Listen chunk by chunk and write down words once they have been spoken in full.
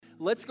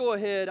let's go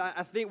ahead.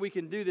 I think we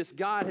can do this.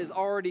 God has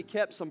already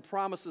kept some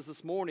promises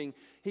this morning.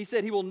 He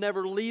said He will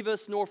never leave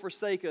us nor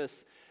forsake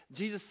us.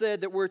 Jesus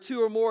said that where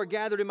two or more are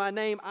gathered in my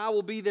name, I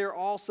will be there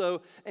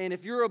also. And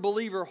if you're a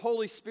believer,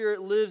 Holy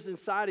Spirit lives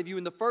inside of you.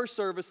 In the first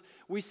service,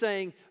 we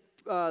sang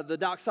the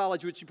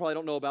doxology, which you probably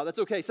don't know about. That's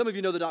okay. Some of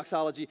you know the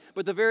doxology.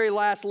 But the very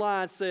last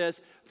line says,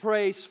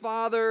 praise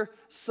Father,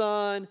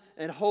 Son,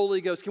 and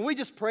Holy Ghost. Can we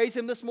just praise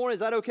Him this morning?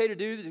 Is that okay to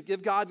do, to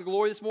give God the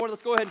glory this morning?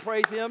 Let's go ahead and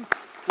praise Him.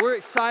 We're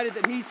excited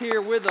that He's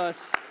here with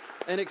us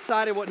and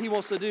excited what He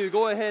wants to do.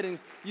 Go ahead and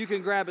you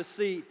can grab a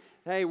seat.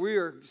 Hey, we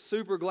are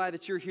super glad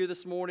that you're here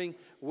this morning.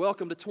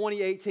 Welcome to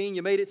 2018.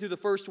 You made it through the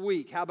first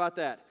week. How about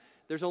that?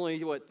 There's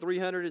only,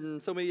 300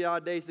 and so many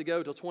odd days to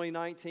go till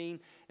 2019,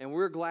 and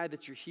we're glad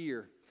that you're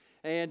here.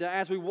 And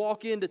as we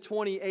walk into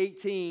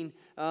 2018,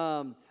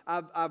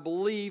 I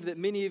believe that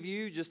many of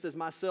you, just as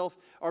myself,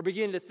 are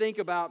beginning to think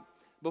about,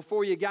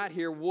 before you got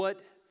here, what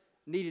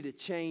needed to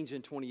change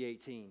in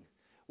 2018.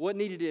 What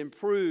needed to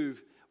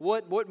improve.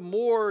 What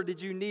more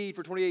did you need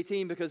for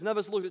 2018? Because none of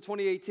us looked at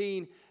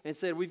 2018 and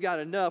said, we've got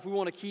enough. We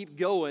want to keep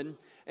going.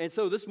 And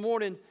so this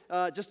morning,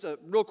 just a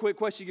real quick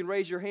question. You can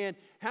raise your hand.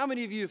 How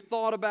many of you have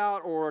thought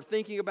about or are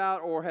thinking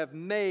about or have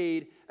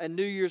made a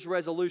New Year's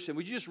resolution?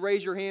 Would you just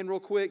raise your hand real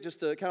quick just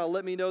to kind of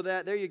let me know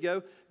that? There you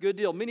go. Good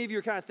deal. Many of you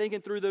are kind of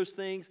thinking through those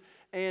things.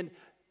 And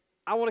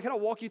I want to kind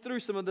of walk you through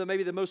some of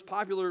maybe the most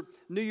popular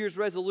New Year's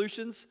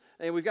resolutions.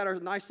 And we've got our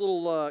nice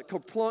little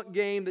Kerplunk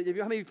game. How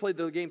many of you played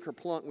the game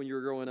Kerplunk when you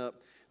were growing up?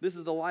 This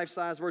is the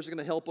life-size version,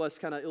 going to help us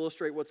kind of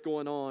illustrate what's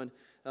going on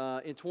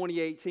in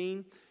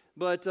 2018.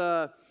 But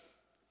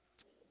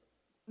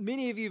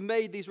many of you have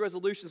made these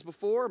resolutions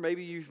before.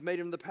 Maybe you've made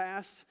them in the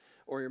past,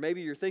 or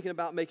maybe you're thinking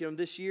about making them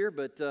this year.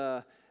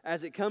 But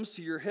as it comes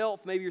to your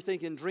health, maybe you're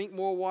thinking drink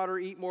more water,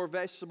 eat more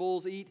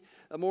vegetables, eat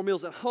more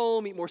meals at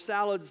home, eat more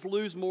salads,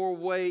 lose more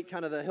weight,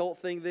 kind of the health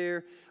thing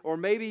there. Or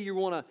maybe you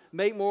want to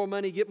make more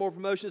money, get more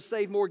promotions,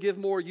 save more, give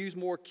more, use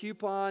more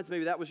coupons.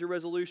 Maybe that was your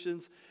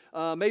resolutions.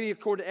 Maybe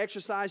according to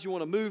exercise, you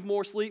want to move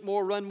more, sleep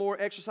more, run more,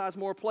 exercise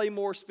more, play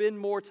more, spend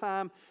more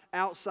time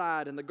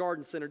outside, and the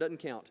garden center doesn't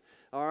count.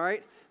 All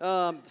right?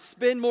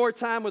 Spend more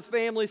time with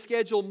family,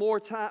 schedule more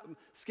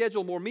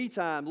me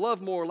time,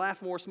 love more,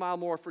 laugh more, smile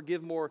more,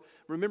 forgive more,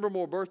 remember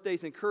more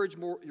birthdays, encourage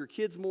more your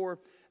kids more,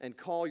 and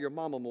call your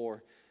mama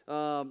more.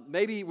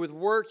 Maybe with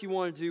work, you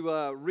want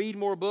to read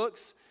more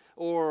books,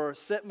 or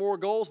set more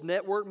goals,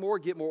 network more,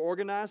 get more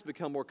organized,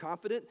 become more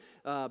confident,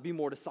 be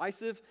more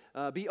decisive,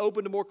 be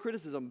open to more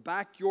criticism,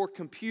 back your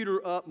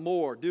computer up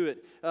more, do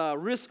it,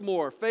 risk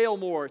more, fail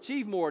more,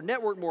 achieve more,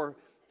 network more,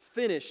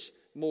 finish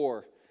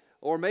more.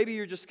 Or maybe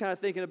you're just kind of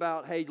thinking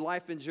about, hey,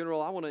 life in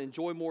general, I want to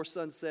enjoy more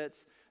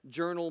sunsets,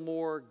 journal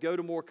more, go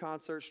to more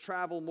concerts,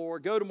 travel more,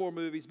 go to more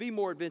movies, be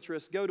more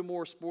adventurous, go to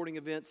more sporting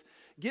events,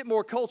 get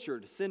more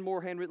cultured, send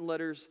more handwritten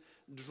letters,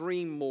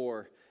 dream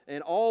more.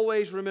 And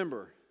always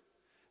remember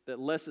that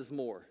less is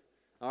more.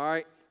 All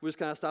right? We'll just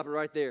kind of stop it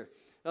right there.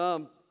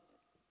 All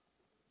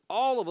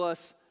of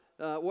us,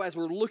 as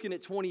we're looking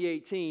at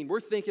 2018,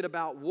 we're thinking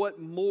about what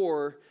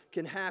more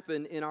can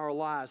happen in our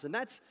lives. And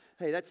that's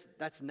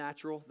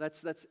natural.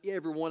 That's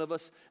every one of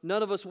us.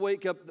 None of us are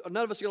going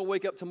to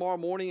wake up tomorrow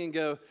morning and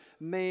go,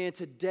 man,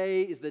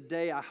 today is the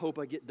day I hope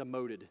I get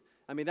demoted.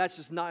 I mean, that's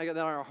just not in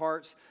our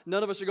hearts.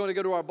 None of us are going to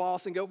go to our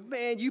boss and go,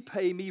 man, you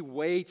pay me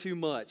way too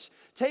much.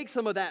 Take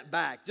some of that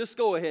back. Just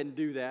go ahead and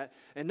do that.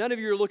 And none of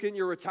you are looking at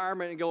your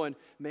retirement and going,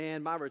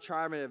 man, my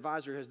retirement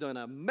advisor has done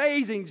an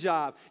amazing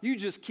job. You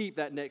just keep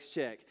that next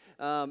check.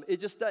 It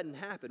just doesn't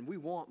happen. We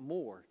want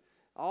more.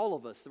 All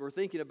of us, we're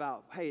thinking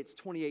about, hey, it's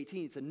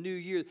 2018, it's a new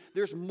year,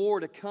 there's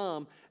more to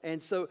come.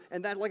 And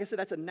that, like I said,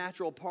 that's a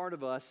natural part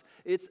of us.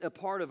 It's a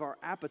part of our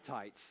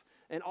appetites.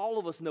 And all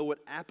of us know what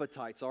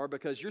appetites are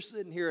because you're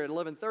sitting here at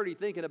 11:30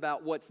 thinking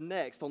about what's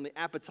next on the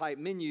appetite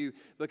menu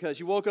because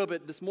you woke up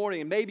this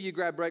morning and maybe you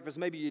grabbed breakfast,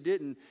 maybe you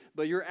didn't,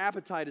 but your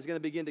appetite is going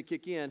to begin to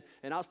kick in.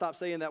 And I'll stop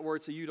saying that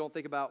word so you don't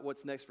think about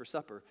what's next for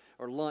supper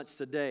or lunch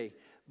today.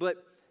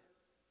 But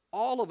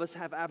all of us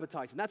have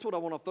appetites, and that's what I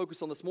want to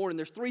focus on this morning.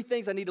 There's three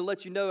things I need to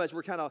let you know as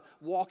we're kind of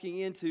walking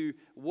into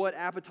what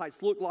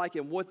appetites look like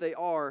and what they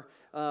are.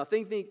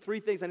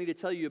 Three things I need to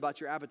tell you about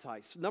your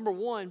appetites. Number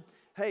one,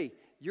 hey,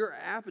 your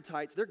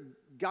appetites, they're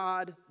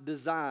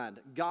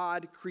God-designed,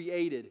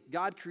 God-created.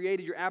 God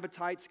created your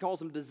appetites, calls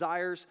them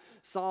desires.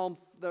 Psalm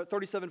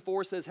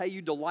 37:4 says, hey,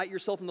 you delight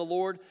yourself in the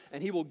Lord,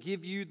 and He will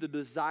give you the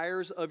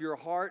desires of your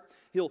heart.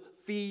 He'll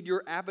feed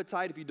your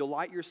appetite if you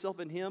delight yourself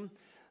in Him.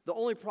 The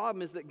only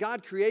problem is that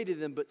God created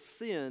them, but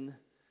sin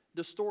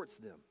distorts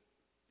them.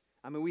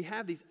 I mean, we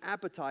have these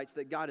appetites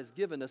that God has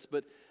given us,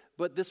 but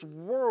this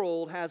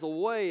world has a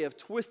way of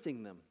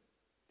twisting them.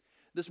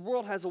 This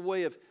world has a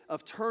way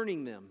of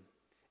turning them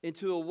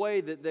into a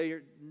way that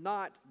they're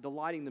not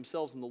delighting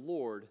themselves in the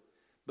Lord,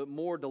 but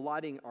more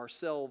delighting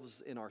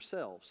ourselves in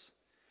ourselves.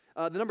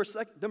 The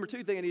number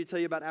two thing I need to tell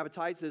you about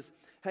appetites is,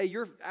 hey,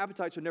 your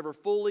appetites are never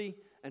fully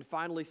and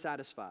finally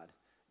satisfied.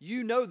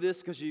 You know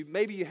this because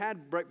maybe you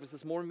had breakfast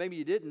this morning, maybe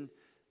you didn't,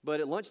 but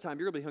at lunchtime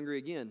you're going to be hungry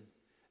again.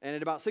 And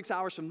at about 6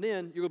 hours from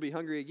then, you're going to be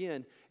hungry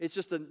again. It's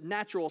just a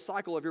natural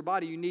cycle of your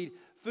body. You need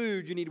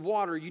food, you need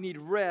water, you need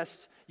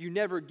rest. You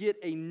never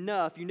get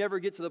enough. You never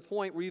get to the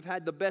point where you've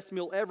had the best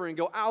meal ever and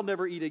go, I'll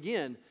never eat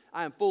again.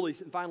 I am fully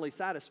and finally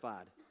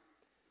satisfied.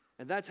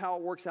 And that's how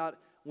it works out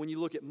when you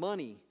look at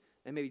money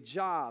and maybe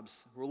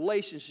jobs,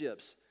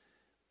 relationships.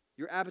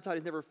 Your appetite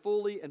is never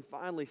fully and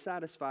finally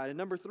satisfied. And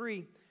number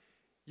 3,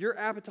 your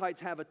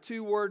appetites have a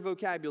 2-word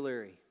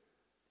vocabulary.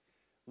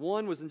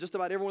 One was in just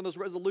about every one of those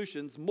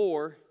resolutions,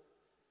 more,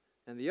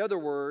 and the other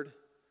word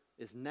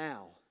is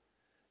now.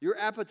 Your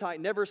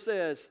appetite never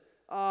says,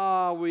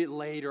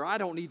 later. I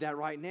don't need that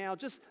right now.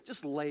 Just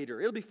later.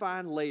 It'll be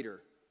fine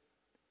later.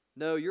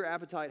 No, your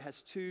appetite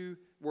has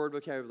 2-word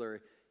vocabulary,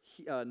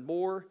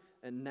 more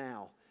and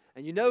now.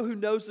 And you know who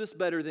knows this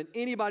better than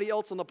anybody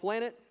else on the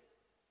planet?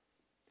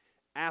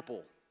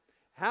 Apple.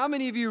 How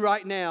many of you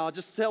right now,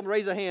 just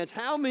raise a hands,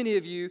 how many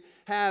of you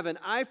have an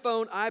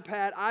iPhone,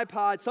 iPad,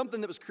 iPod, something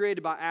that was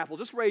created by Apple?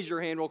 Just raise your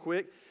hand real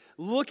quick.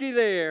 Looky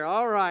there.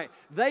 All right.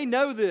 They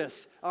know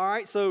this. All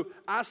right. So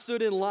I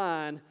stood in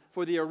line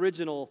for the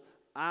original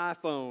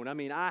iPhone. I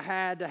mean, I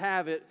had to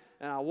have it,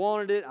 and I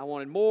wanted it. I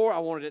wanted more. I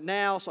wanted it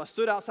now. So I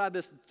stood outside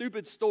this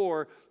stupid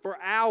store for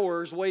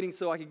hours waiting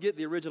so I could get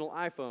the original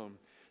iPhone.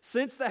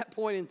 Since that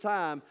point in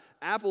time,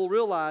 Apple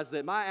realized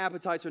that my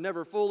appetites are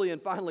never fully and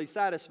finally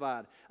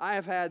satisfied. I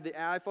have had the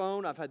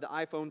iPhone. I've had the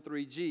iPhone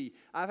 3G.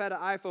 I've had an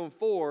iPhone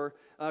 4.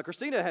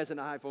 Christina has an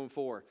iPhone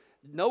 4.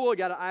 Noah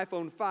got an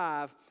iPhone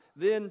 5.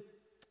 Then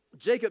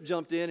Jacob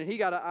jumped in, and he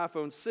got an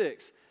iPhone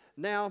 6.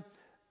 Now,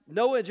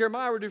 Noah and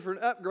Jeremiah were due for an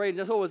upgrade,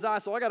 and so was I.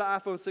 So I got an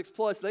iPhone 6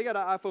 Plus. They got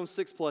an iPhone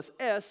 6 Plus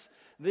S.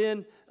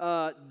 Then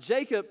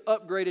Jacob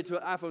upgraded to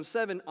an iPhone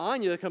 7.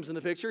 Anya comes in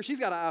the picture. She's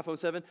got an iPhone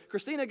 7.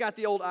 Christina got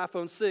the old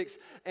iPhone 6.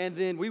 And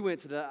then we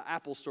went to the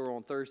Apple store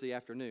on Thursday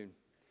afternoon.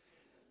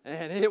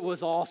 And it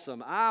was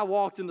awesome. I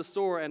walked in the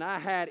store, and I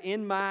had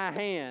in my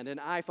hand an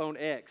iPhone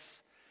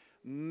X.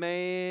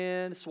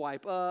 Man,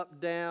 swipe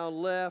up, down,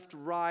 left,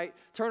 right.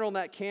 Turn on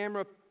that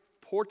camera,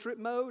 portrait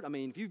mode. I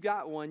mean, if you've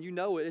got one, you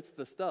know it. It's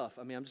the stuff.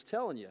 I mean, I'm just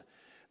telling you.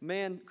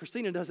 Man,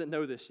 Christina doesn't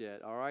know this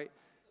yet, all right?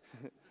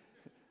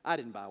 I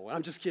didn't buy one.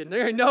 I'm just kidding.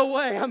 There ain't no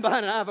way I'm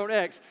buying an iPhone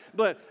X.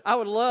 But I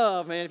would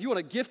love, man, if you want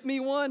to gift me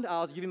one,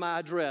 I'll give you my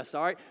address,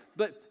 all right?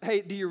 But, hey,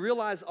 do you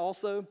realize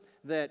also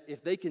that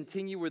if they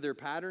continue with their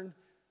pattern,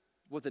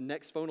 what the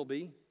next phone will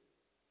be?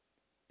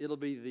 It'll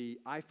be the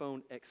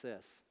iPhone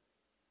XS.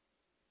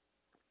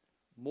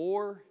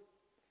 More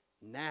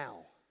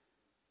now.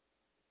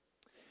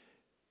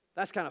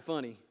 That's kind of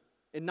funny.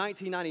 In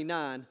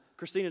 1999,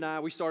 Christina and I,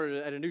 we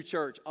started at a new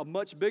church, a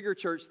much bigger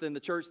church than the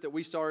church that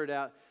we started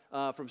out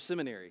from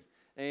seminary.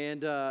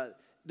 And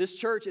this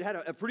church, it had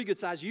a pretty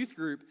good-sized youth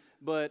group,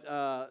 but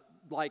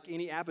like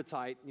any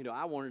appetite,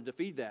 I wanted to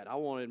feed that. I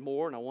wanted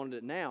more, and I wanted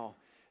it now.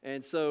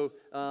 And so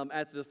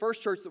at the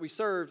first church that we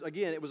served,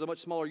 again, it was a much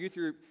smaller youth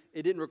group.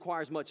 It didn't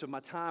require as much of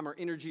my time or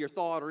energy or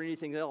thought or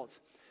anything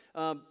else.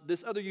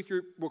 This other youth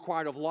group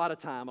required a lot of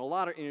time, a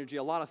lot of energy,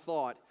 a lot of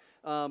thought.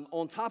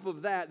 On top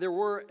of that, there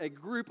were a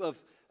group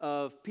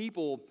of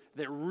people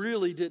that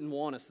really didn't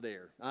want us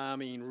there. I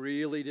mean,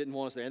 really didn't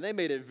want us there. And they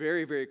made it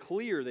very, very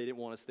clear they didn't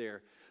want us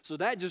there. So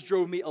that just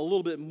drove me a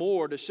little bit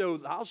more to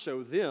I'll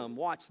show them,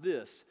 watch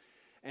this.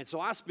 And so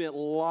I spent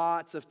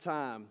lots of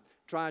time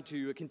trying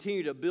to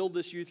continue to build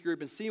this youth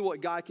group and see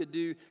what God could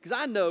do. Because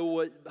I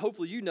know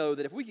hopefully you know,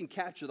 that if we can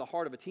capture the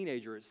heart of a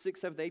teenager at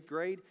 6th, 7th, 8th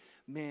grade,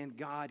 man,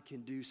 God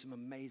can do some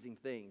amazing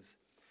things.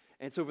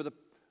 And so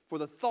for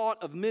the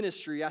thought of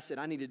ministry, I said,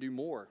 I need to do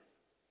more.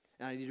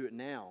 And I need to do it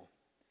now.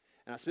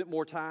 And I spent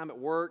more time at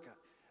work.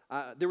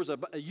 There was a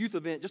youth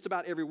event just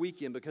about every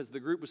weekend because the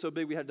group was so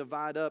big we had to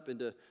divide up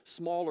into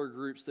smaller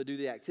groups to do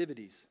the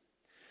activities.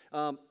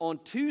 On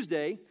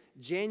Tuesday,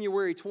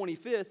 January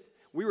 25th,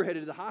 we were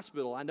headed to the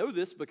hospital. I know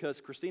this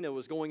because Christina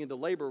was going into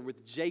labor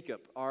with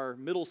Jacob, our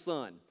middle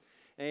son.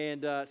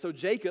 And so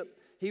Jacob,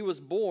 he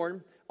was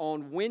born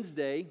on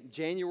Wednesday,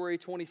 January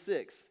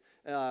 26th.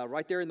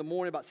 Right there in the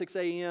morning, about 6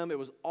 a.m. It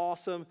was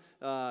awesome.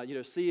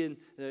 Seeing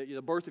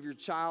the birth of your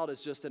child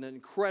is just an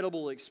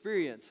incredible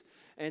experience.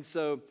 And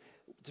so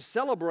to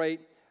celebrate,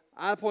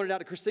 I pointed out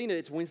to Christina,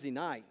 it's Wednesday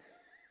night.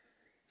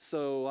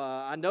 So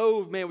I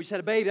know, man, we just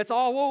had a baby. That's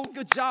all. Whoa,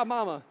 good job,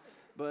 Mama.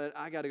 But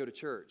I got to go to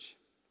church.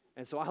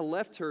 And so I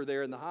left her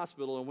there in the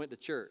hospital and went to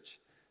church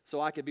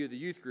so I could be with the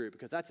youth group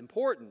because that's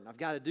important. I've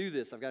got to do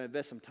this. I've got to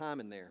invest some time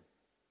in there.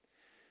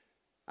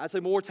 I'd say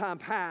more time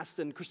passed,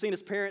 and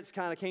Christina's parents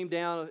kind of came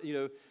down,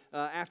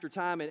 after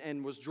time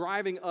and was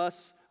driving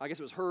us. I guess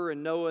it was her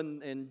and Noah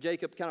and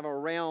Jacob kind of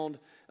around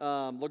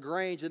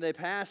LaGrange, and they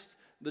passed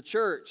the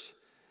church.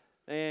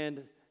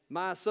 And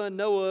my son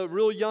Noah,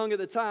 real young at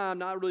the time,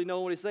 not really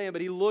knowing what he's saying,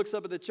 but he looks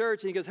up at the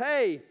church and he goes,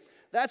 "Hey,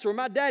 that's where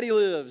my daddy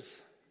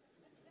lives."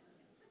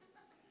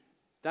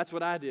 That's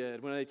what I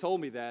did when they told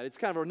me that. It's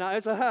kind of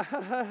it's a ha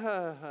ha ha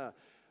ha ha.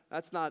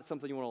 That's not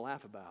something you want to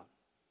laugh about.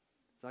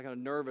 It's like a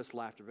nervous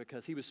laughter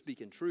because he was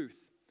speaking truth.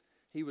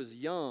 He was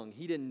young.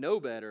 He didn't know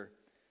better,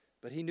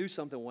 but he knew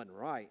something wasn't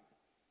right.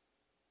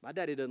 My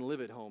daddy doesn't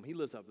live at home. He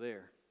lives up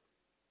there.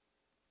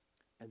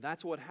 And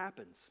that's what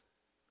happens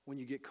when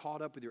you get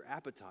caught up with your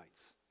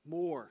appetites.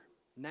 More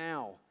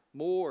now,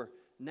 more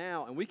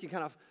now. And we can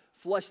kind of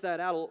flesh that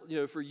out,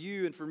 for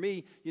you and for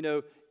me.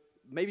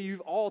 Maybe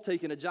you've all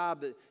taken a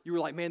job that you were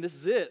like, man, this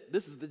is it.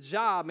 This is the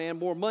job, man.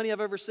 More money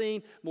I've ever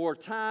seen, more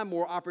time,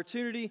 more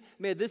opportunity.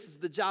 Man, this is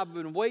the job I've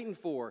been waiting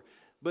for.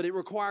 But it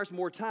requires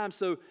more time,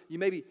 so you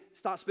maybe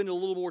stop spending a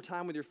little more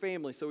time with your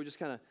family. So we just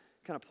kind of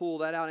pull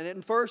that out. And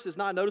at first, it's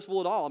not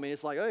noticeable at all. I mean,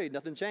 it's like, hey,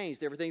 nothing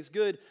changed. Everything's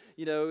good.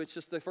 It's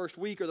just the first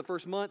week or the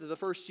first month or the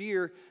first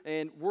year,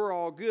 and we're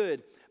all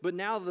good. But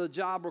now the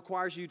job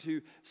requires you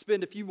to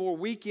spend a few more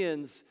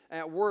weekends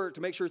at work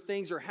to make sure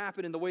things are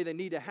happening the way they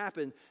need to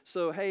happen.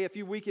 So, hey, a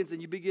few weekends,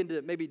 and you begin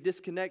to maybe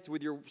disconnect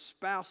with your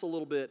spouse a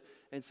little bit.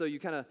 And so you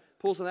kind of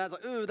pull some of that.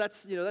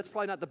 It's like, that's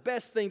probably not the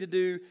best thing to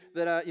do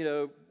that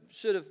I,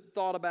 should have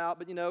thought about,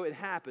 but it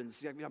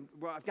happens.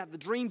 I've got the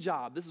dream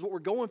job. This is what we're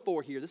going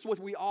for here. This is what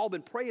we all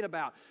been praying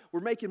about. We're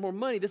making more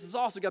money. This is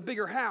awesome. We've got a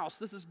bigger house.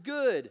 This is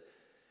good.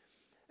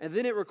 And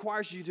then it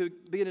requires you to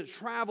begin to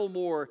travel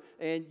more,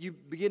 and you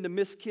begin to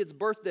miss kids'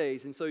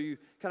 birthdays. And so you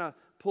kind of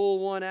pull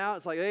one out.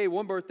 It's like, hey,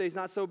 one birthday's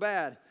not so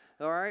bad.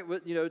 All right,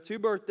 but 2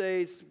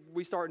 birthdays,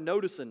 we start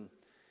noticing.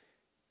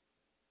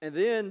 And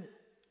then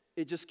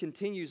it just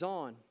continues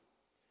on.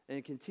 And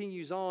it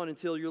continues on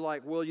until you're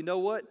like, well, you know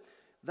what?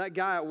 That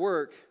guy at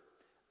work,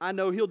 I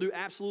know he'll do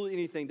absolutely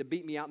anything to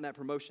beat me out in that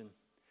promotion.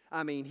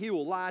 I mean, he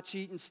will lie,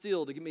 cheat, and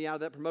steal to get me out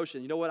of that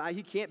promotion. You know what?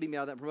 He can't beat me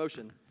out of that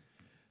promotion.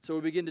 So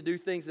we begin to do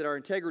things that our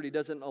integrity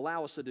doesn't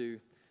allow us to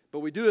do. But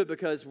we do it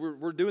because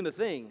we're doing the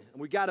thing.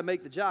 And we got to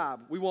make the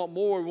job. We want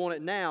more. We want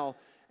it now.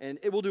 And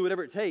it will do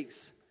whatever it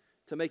takes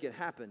to make it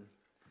happen.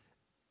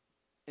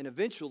 And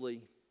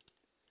eventually,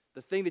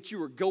 the thing that you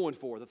were going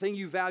for, the thing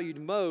you valued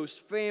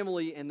most,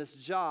 family and this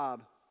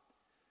job,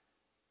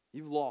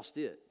 you've lost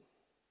it.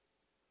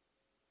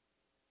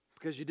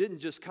 Because you didn't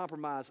just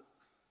compromise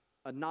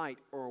a night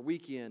or a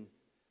weekend,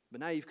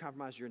 but now you've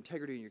compromised your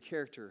integrity and your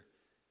character,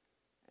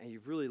 and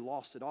you've really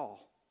lost it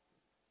all.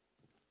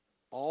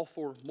 All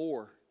for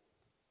more.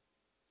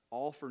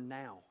 All for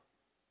now.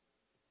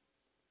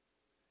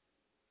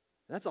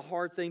 That's a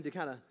hard thing to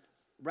kind of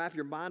wrap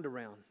your mind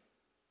around.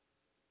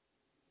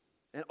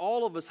 And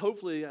all of us,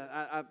 hopefully,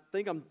 I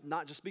think I'm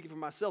not just speaking for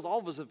myself, all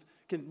of us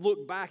can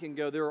look back and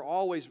go,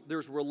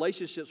 there's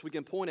relationships we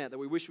can point at that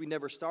we wish we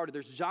never started.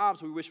 There's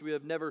jobs we wish we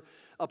have never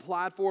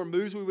applied for,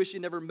 moves we wish you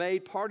never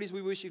made, parties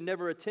we wish you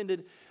never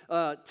attended,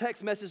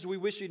 text messages we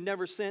wish you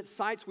never sent,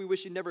 sites we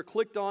wish you never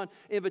clicked on,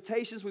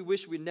 invitations we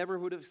wish we never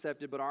would have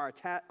accepted, but our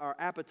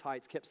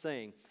appetites kept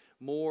saying,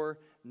 more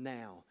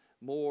now,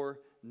 more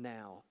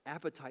now.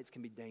 Appetites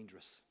can be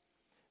dangerous.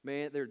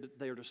 Man,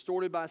 they're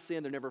distorted by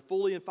sin. They're never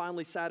fully and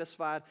finally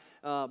satisfied.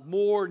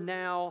 More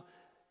now.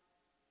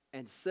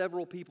 And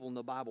several people in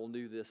the Bible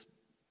knew this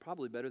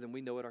probably better than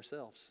we know it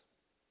ourselves.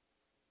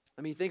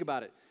 I mean, think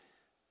about it.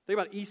 Think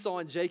about Esau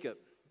and Jacob.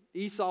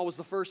 Esau was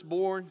the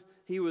firstborn.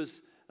 He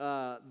was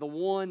the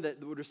one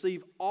that would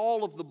receive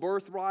all of the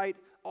birthright,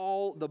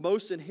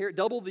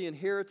 double the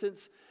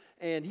inheritance.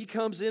 And he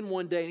comes in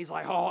one day and he's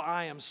like, oh,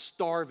 I am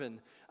starving.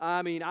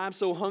 I mean, I'm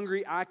so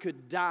hungry I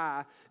could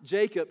die.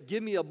 Jacob,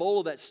 give me a bowl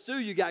of that stew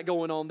you got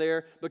going on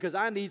there because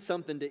I need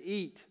something to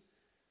eat.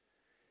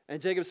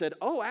 And Jacob said,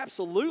 oh,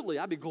 absolutely.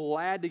 I'd be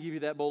glad to give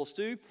you that bowl of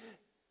stew.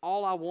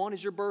 All I want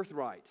is your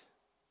birthright.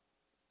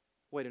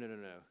 Wait, no.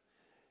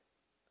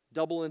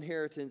 Double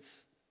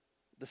inheritance,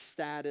 the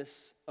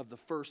status of the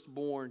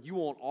firstborn. You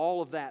want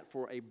all of that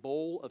for a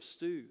bowl of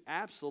stew.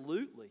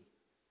 Absolutely.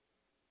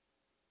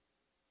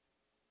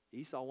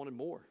 Esau wanted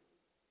more,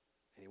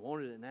 and he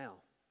wanted it now.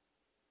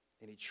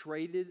 And he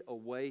traded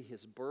away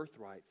his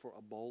birthright for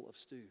a bowl of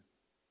stew.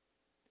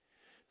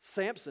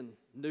 Samson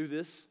knew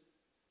this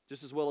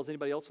just as well as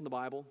anybody else in the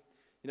Bible.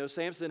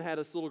 Samson had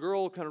this little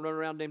girl kind of running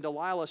around named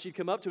Delilah. She'd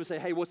come up to him and say,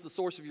 hey, what's the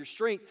source of your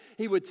strength?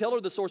 He would tell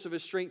her the source of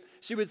his strength.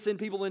 She would send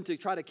people in to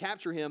try to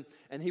capture him,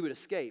 and he would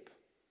escape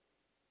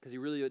because he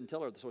really wouldn't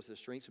tell her the source of his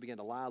strength. So he began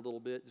to lie a little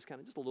bit, just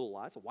a little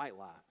lie. It's a white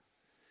lie.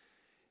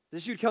 Then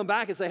she would come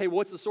back and say, hey,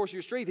 what's the source of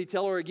your strength? He'd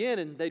tell her again,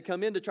 and they'd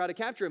come in to try to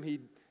capture him.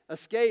 He'd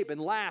escape and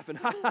laugh, and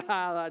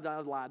I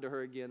lied to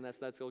her again.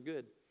 That's all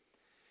good.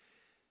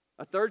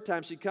 A third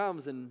time she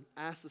comes and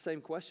asks the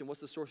same question. What's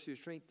the source of your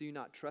strength? Do you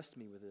not trust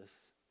me with this?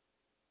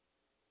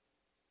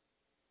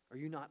 Are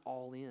you not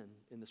all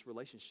in this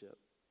relationship?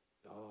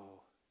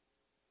 Oh.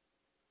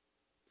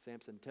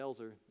 Samson tells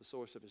her the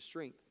source of his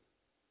strength.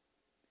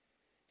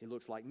 He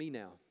looks like me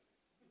now.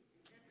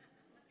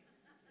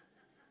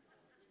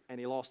 And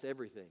he lost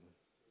everything.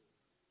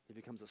 He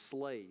becomes a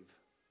slave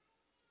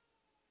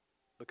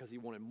because he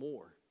wanted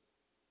more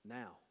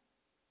now.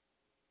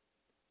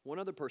 One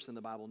other person in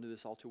the Bible knew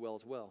this all too well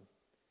as well.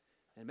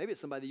 And maybe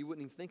it's somebody that you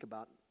wouldn't even think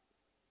about.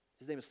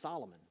 His name is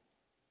Solomon.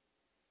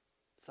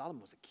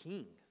 Solomon was a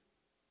king.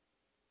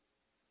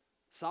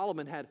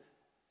 Solomon had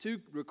 2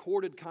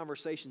 recorded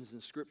conversations in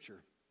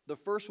Scripture. The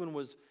first one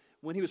was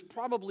when he was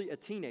probably a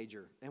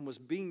teenager and was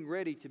being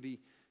ready to be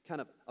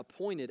kind of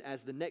appointed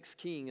as the next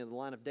king in the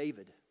line of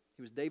David.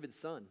 He was David's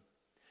son.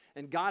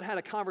 And God had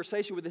a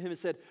conversation with him and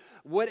said,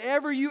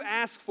 whatever you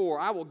ask for,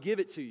 I will give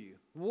it to you.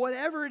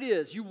 Whatever it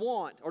is you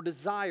want or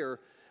desire,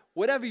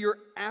 whatever your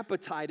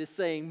appetite is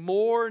saying,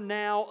 more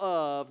now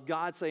of,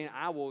 God saying,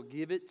 I will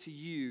give it to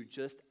you,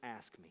 just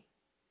ask me.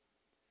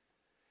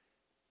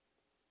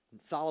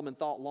 And Solomon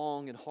thought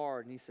long and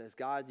hard, and he says,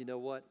 God, you know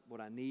what?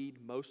 What I need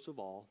most of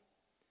all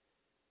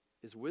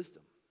is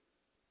wisdom.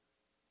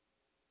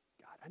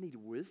 God, I need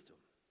wisdom.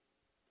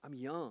 I'm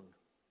young.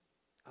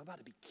 I'm about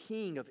to be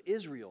king of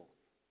Israel.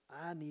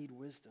 I need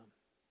wisdom.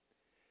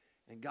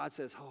 And God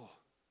says, oh,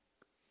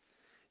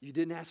 you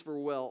didn't ask for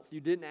wealth.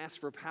 You didn't ask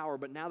for power.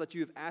 But now that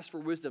you have asked for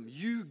wisdom,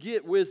 you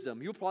get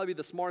wisdom. You'll probably be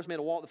the smartest man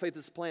to walk the face of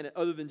this planet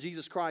other than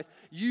Jesus Christ.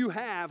 You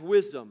have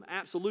wisdom,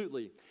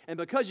 absolutely. And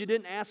because you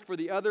didn't ask for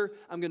the other,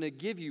 I'm going to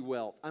give you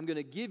wealth. I'm going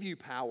to give you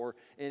power.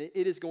 And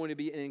it is going to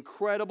be an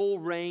incredible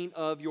reign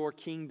of your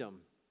kingdom.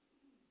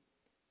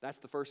 That's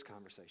the first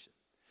conversation.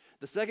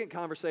 The second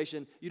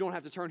conversation, you don't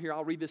have to turn here,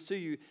 I'll read this to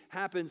you,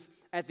 happens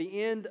at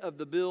the end of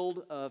the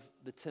build of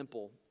the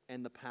temple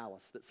and the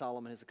palace that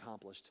Solomon has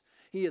accomplished.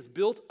 He has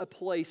built a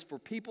place for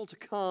people to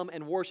come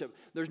and worship.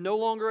 There's no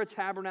longer a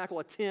tabernacle,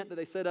 a tent that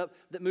they set up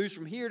that moves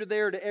from here to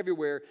there to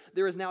everywhere.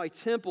 There is now a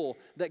temple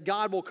that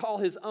God will call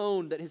his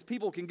own, that his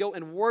people can go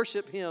and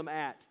worship him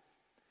at.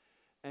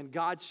 And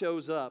God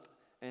shows up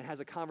and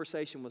has a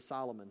conversation with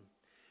Solomon.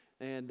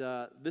 And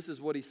this is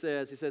what he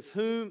says. He says,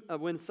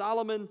 when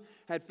Solomon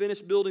had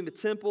finished building the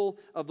temple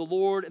of the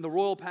Lord and the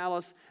royal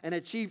palace and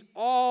achieved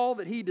all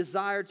that he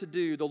desired to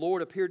do, the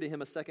Lord appeared to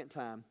him a second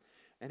time.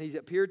 And he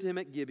appeared to him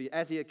at Gibeon,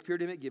 as he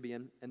appeared to him at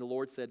Gibeon, and the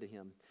Lord said to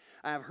him,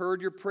 I have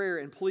heard your prayer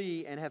and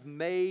plea and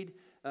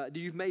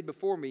you've made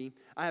before me.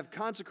 I have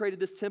consecrated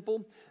this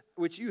temple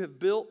which you have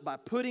built by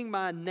putting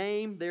my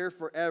name there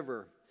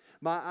forever.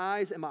 My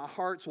eyes and my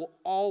hearts will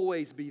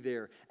always be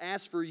there.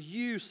 As for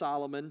you,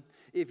 Solomon,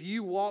 if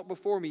you walk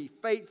before me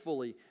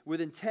faithfully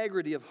with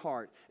integrity of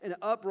heart and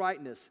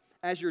uprightness,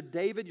 as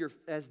David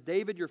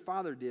your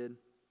father did,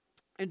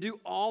 and do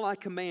all I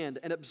command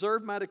and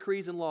observe my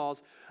decrees and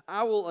laws,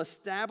 I will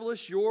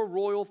establish your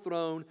royal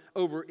throne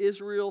over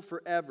Israel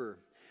forever.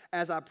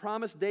 As I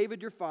promised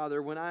David your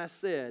father when I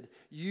said,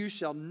 you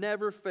shall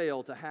never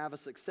fail to have a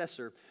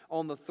successor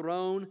on the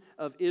throne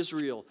of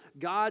Israel.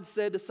 God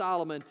said to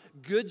Solomon,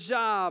 good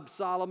job,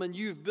 Solomon.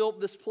 You've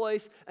built this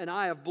place, and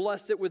I have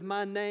blessed it with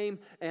my name,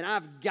 and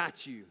I've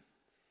got you.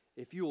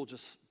 If you will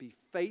just be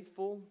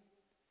faithful,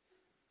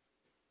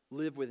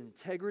 live with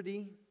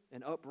integrity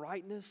and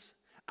uprightness,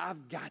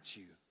 I've got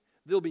you.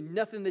 There'll be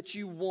nothing that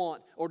you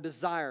want or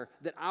desire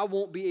that I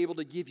won't be able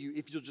to give you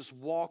if you'll just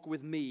walk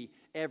with me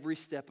every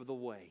step of the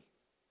way.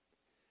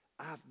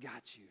 I've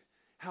got you.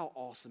 How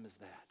awesome is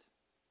that?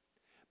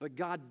 But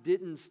God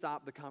didn't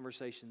stop the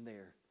conversation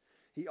there.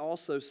 He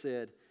also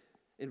said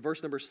in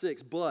verse number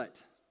 6, but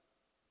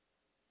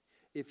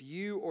if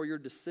you or your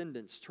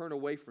descendants turn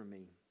away from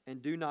me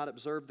and do not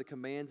observe the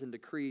commands and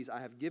decrees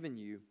I have given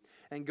you,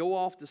 and go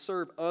off to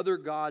serve other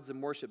gods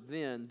and worship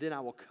them, then I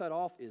will cut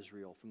off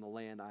Israel from the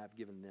land I have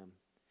given them,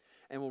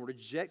 and will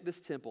reject this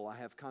temple I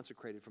have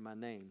consecrated for my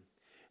name.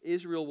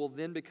 Israel will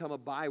then become a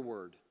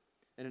byword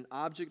and an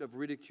object of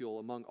ridicule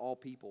among all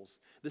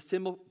peoples. This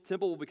temple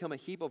will become a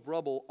heap of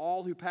rubble.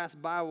 All who pass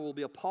by will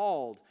be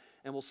appalled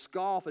and will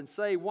scoff and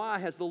say, why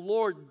has the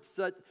Lord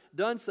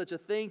done such a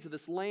thing to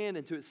this land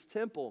and to its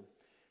temple?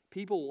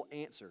 People will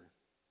answer,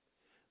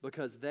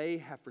 because they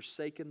have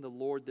forsaken the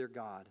Lord their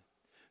God,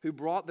 who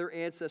brought their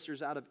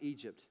ancestors out of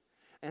Egypt,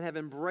 and have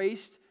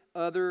embraced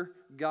other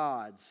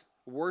gods,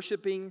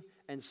 worshiping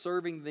and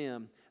serving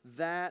them.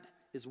 That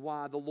is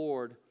why the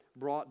Lord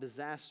brought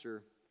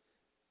disaster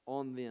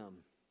on them.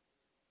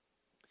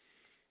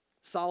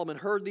 Solomon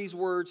heard these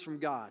words from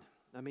God.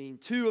 I mean,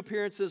 2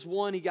 appearances.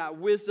 One, he got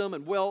wisdom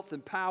and wealth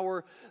and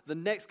power. The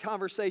next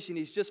conversation,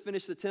 he's just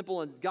finished the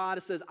temple, and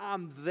God says,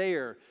 I'm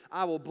there.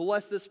 I will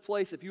bless this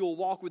place if you will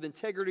walk with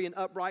integrity and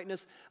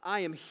uprightness.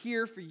 I am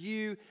here for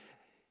you.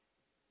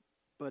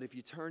 But if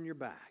you turn your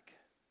back,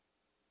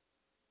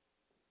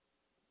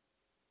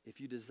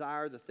 if you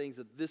desire the things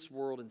of this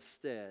world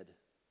instead,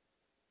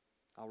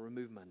 I'll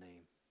remove my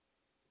name,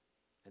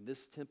 and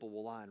this temple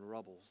will lie in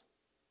rubble.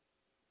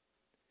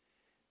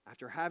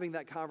 After having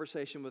that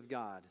conversation with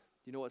God,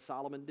 you know what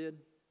Solomon did?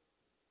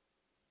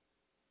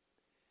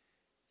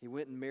 He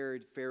went and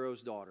married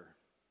Pharaoh's daughter.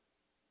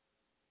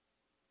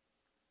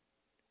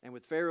 And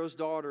with Pharaoh's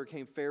daughter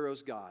came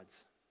Pharaoh's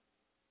gods.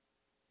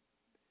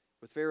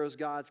 With Pharaoh's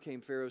gods came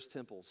Pharaoh's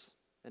temples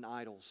and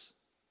idols.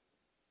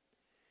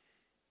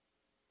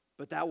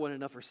 But that wasn't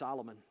enough for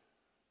Solomon.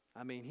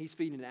 I mean, he's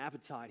feeding an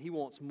appetite. He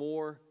wants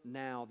more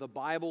now. The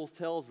Bible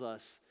tells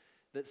us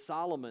that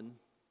Solomon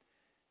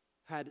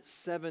had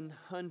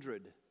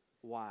 700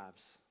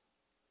 wives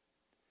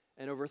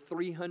and over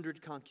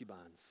 300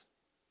 concubines.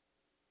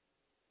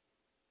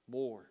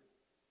 More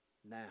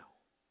now.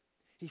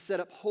 He set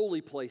up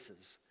holy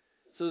places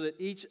so that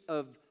each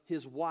of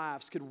his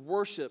wives could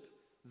worship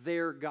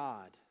their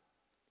God.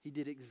 He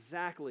did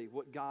exactly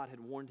what God had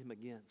warned him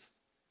against.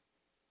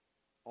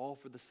 All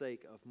for the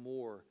sake of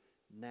more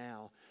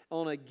now.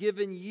 On a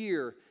given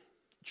year,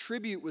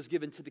 tribute was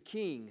given to the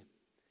king.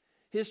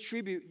 His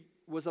tribute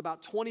was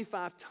about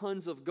 25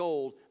 tons of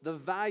gold, the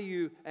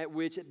value at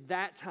which at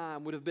that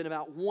time would have been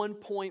about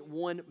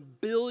 $1.1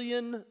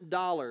 billion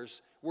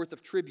worth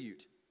of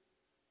tribute.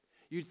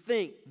 You'd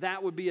think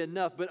that would be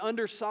enough, but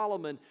under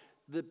Solomon,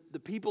 the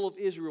people of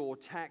Israel were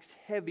taxed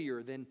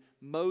heavier than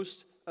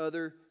most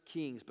other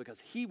kings because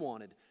he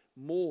wanted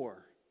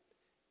more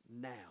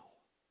now.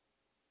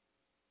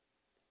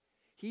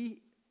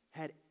 He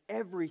had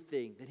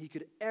everything that he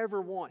could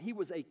ever want. He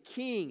was a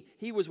king.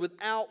 He was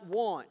without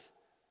want.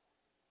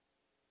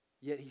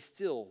 Yet he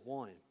still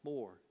wanted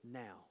more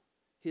now.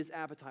 His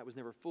appetite was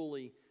never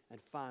fully and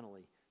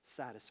finally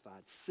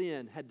satisfied.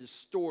 Sin had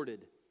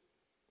distorted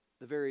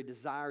the very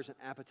desires and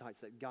appetites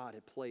that God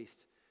had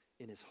placed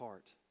in his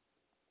heart.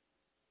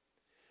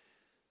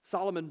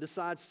 Solomon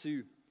decides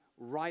to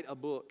write a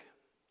book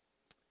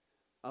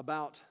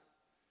about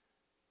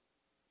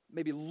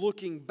maybe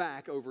looking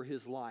back over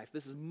his life.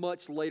 This is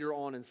much later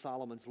on in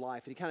Solomon's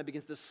life. And he kind of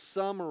begins to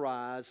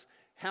summarize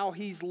how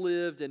he's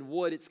lived and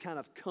what it's kind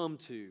of come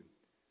to.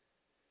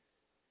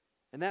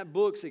 And that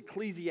book's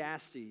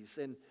Ecclesiastes.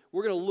 And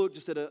we're going to look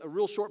just at a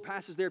real short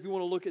passage there. If you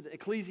want to look at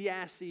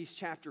Ecclesiastes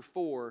chapter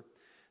 4.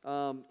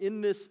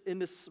 In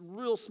this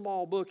real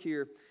small book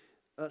here,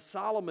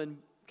 Solomon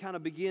kind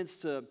of begins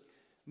to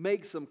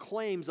make some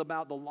claims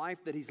about the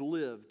life that he's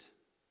lived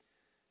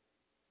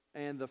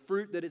and the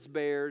fruit that it's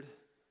bared,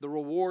 the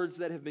rewards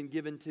that have been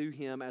given to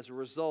him as a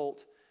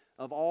result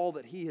of all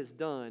that he has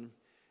done.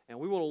 And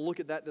we want to look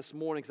at that this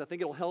morning because I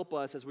think it'll help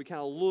us as we kind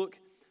of look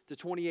to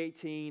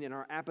 2018 and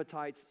our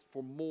appetites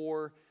for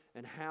more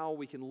and how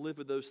we can live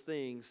with those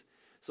things.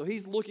 So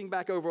he's looking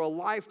back over a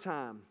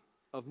lifetime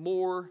of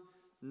more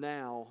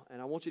now.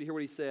 And I want you to hear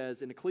what he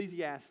says in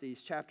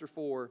Ecclesiastes chapter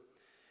 4,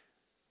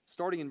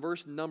 starting in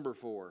verse number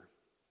 4.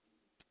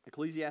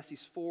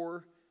 Ecclesiastes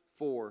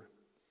 4:4.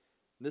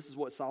 This is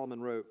what Solomon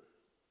wrote.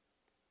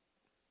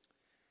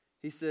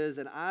 He says,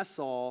 "And I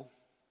saw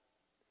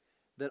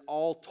that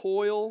all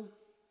toil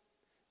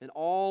and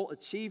all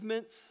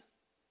achievements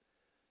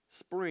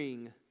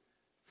spring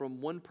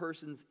from one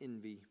person's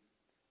envy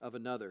of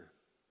another."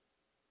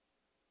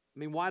 I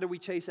mean, why do we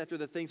chase after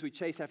the things we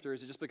chase after?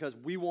 Is it just because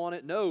we want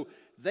it? No,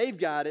 they've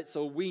got it,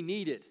 so we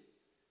need it.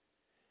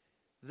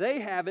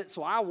 They have it,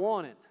 so I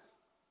want it.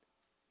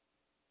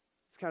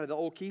 It's kind of the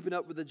old keeping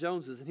up with the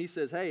Joneses. And he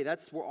says, hey,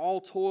 that's where all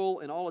toil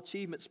and all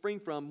achievement spring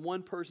from,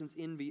 one person's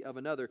envy of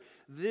another.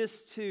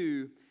 This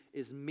too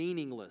is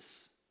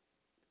meaningless,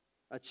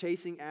 a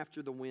chasing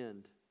after the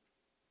wind.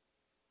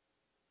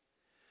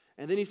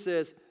 And then he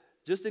says,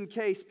 just in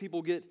case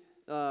people get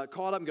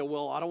caught up and go,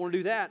 well, I don't want to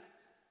do that.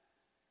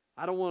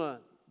 I don't want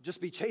to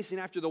just be chasing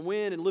after the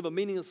wind and live a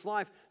meaningless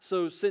life.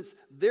 So since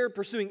they're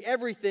pursuing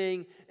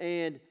everything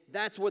and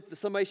that's what the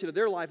summation of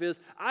their life is,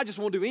 I just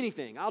won't do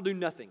anything. I'll do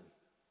nothing.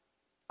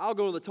 I'll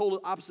go in the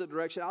total opposite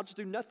direction. I'll just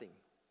do nothing.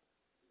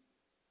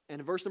 And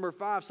in verse number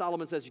 5,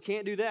 Solomon says, you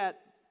can't do that.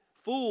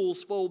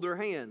 Fools fold their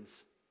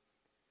hands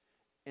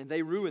and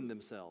they ruin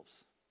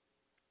themselves.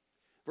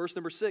 Verse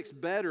number 6,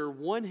 better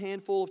one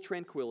handful of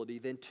tranquility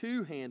than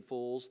two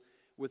handfuls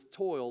with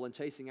toil and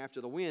chasing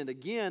after the wind.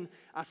 Again,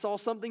 I saw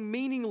something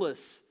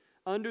meaningless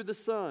under the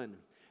sun.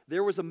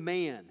 There was a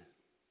man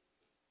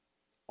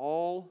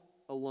all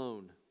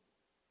alone.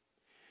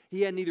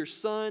 He had neither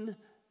son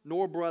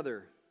nor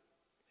brother.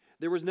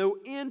 There was no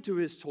end to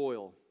his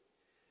toil,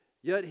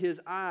 yet his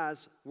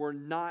eyes were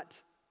not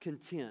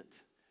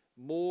content.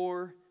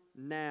 More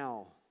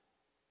now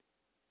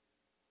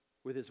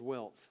with his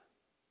wealth.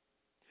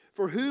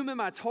 For whom am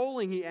I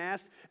toiling, he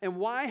asked, and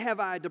why have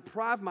I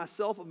deprived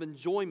myself of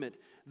enjoyment?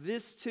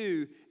 This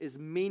too is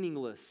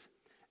meaningless,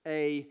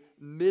 a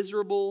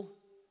miserable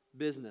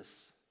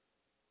business.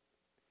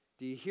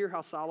 Do you hear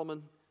how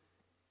Solomon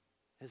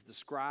has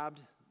described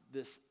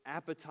this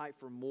appetite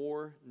for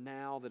more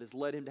now that has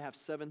led him to have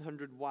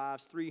 700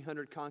 wives,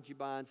 300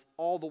 concubines,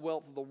 all the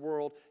wealth of the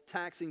world,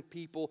 taxing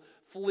people,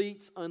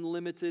 fleets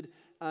unlimited,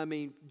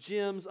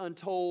 gems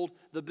untold,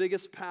 the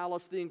biggest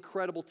palace, the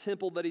incredible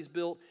temple that he's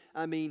built.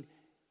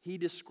 He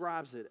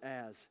describes it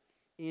as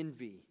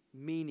envy,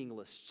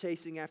 meaningless,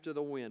 chasing after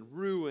the wind,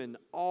 ruin,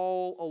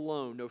 all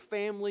alone, no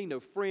family, no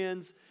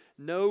friends,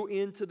 no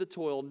end to the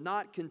toil,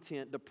 not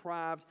content,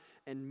 deprived,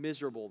 and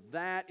miserable.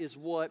 That is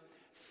what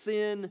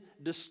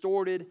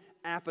sin-distorted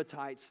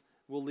appetites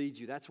will lead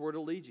you. That's where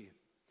it'll lead you.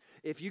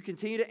 If you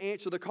continue to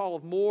answer the call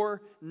of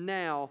more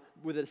now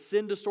with a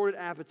sin-distorted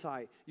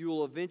appetite, you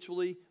will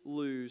eventually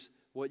lose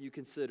what you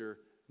consider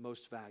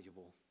most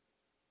valuable.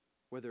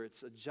 Whether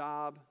it's a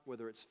job,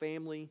 whether it's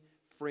family,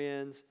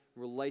 friends,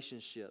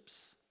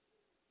 relationships,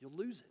 you'll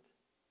lose it.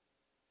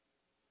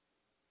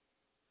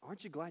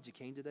 Aren't you glad you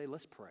came today?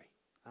 Let's pray.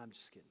 I'm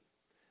just kidding.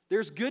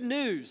 There's good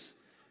news.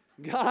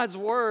 God's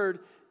Word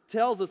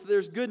tells us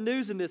there's good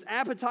news in this.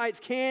 Appetites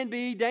can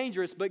be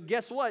dangerous, but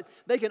guess what?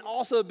 They can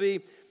also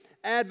be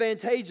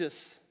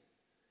advantageous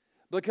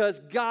because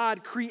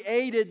God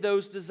created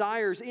those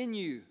desires in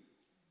you.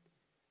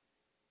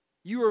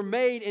 You are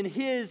made in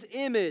His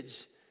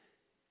image.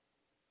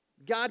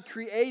 God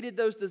created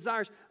those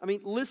desires. I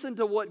mean, listen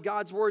to what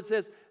God's word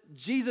says.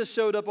 Jesus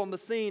showed up on the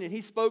scene and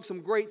he spoke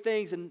some great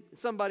things, and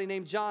somebody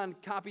named John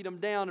copied them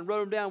down and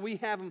wrote them down. We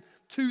have them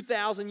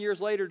 2,000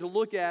 years later to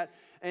look at.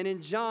 And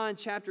in John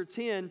chapter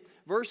 10,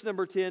 verse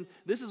number 10,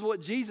 this is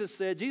what Jesus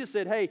said. Jesus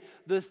said, hey,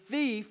 the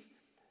thief,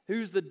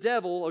 who's the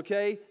devil,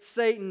 okay,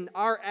 Satan,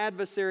 our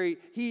adversary,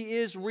 he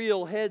is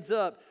real, heads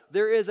up.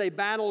 There is a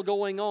battle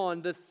going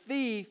on. The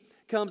thief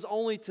comes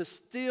only to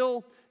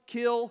steal,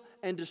 kill,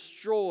 and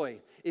destroy.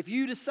 If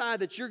you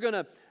decide that you're going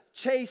to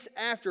chase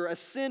after a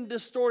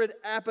sin-distorted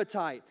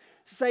appetite,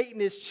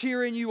 Satan is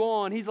cheering you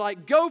on. He's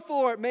like, go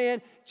for it,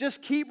 man.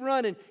 Just keep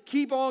running.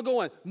 Keep on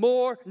going.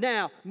 More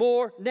now.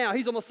 More now.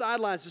 He's on the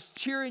sidelines just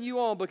cheering you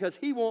on because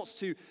he wants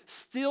to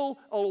steal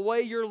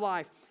away your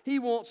life. He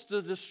wants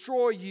to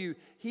destroy you.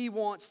 He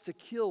wants to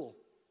kill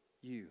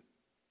you.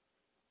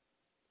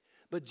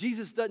 But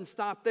Jesus doesn't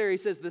stop there. He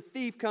says, the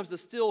thief comes to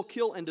steal,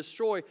 kill, and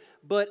destroy.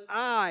 But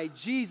I,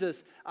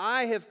 Jesus,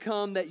 I have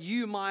come that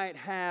you might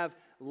have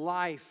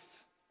life.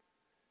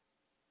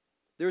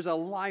 There's a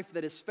life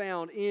that is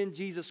found in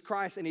Jesus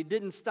Christ, and he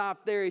didn't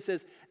stop there. He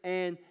says,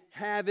 and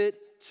have it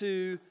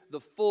to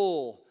the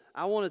full.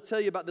 I want to tell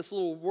you about this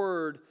little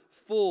word,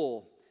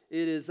 full.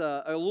 It is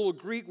a little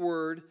Greek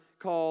word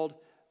called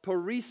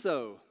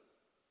pariso.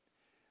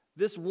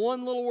 This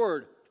one little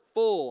word,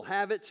 full,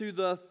 have it to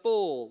the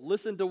full.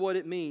 Listen to what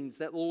it means,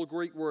 that little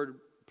Greek word,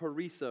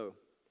 pariso.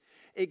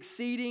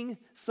 Exceeding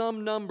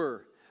some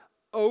number,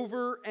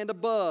 over and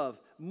above,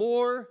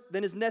 more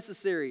than is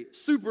necessary,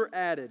 super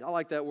added, I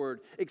like that word,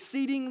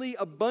 exceedingly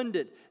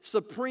abundant,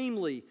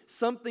 supremely,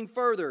 something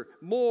further,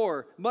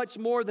 more, much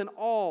more than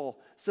all,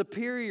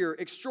 superior,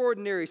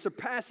 extraordinary,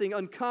 surpassing,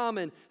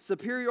 uncommon,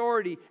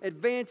 superiority,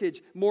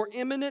 advantage, more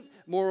eminent,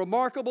 more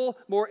remarkable,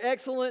 more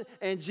excellent.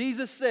 And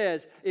Jesus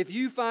says, if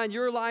you find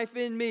your life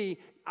in me,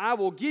 I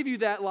will give you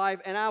that life,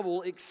 and I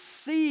will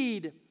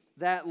exceed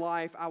that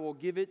life. I will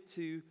give it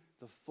to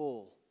the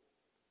full.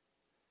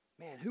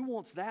 Man, who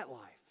wants that life?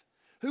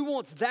 Who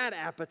wants that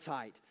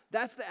appetite?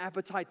 That's the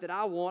appetite that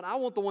I want. I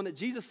want the one that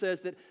Jesus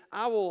says that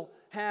I will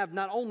have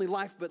not only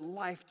life, but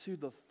life to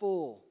the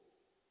full.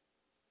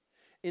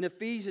 In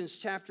Ephesians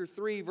chapter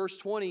 3, verse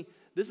 20,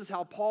 this is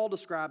how Paul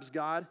describes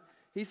God.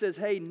 He says,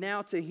 hey,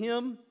 now to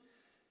him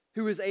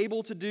who is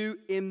able to do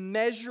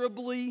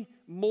immeasurably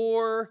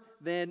more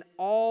than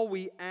all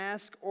we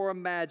ask or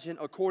imagine,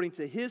 according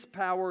to his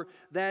power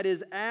that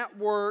is at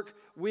work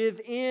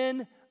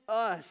within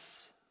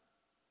us.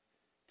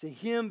 To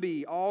him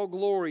be all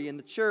glory in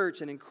the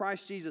church and in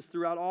Christ Jesus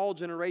throughout all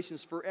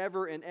generations,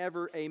 forever and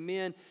ever.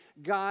 Amen.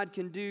 God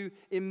can do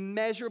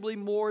immeasurably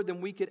more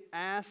than we could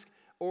ask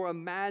or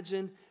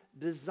imagine.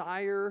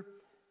 Desire,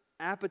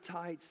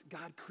 appetites,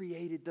 God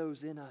created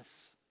those in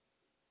us.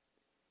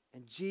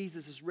 And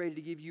Jesus is ready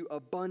to give you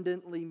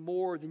abundantly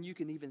more than you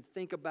can even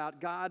think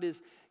about. God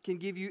can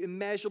give you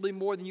immeasurably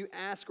more than you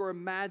ask or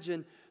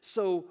imagine.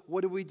 So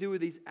what do we do with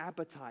these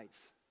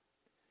appetites?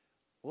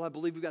 Well, I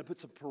believe we've got to put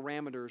some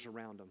parameters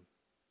around them,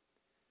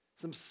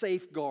 some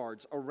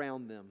safeguards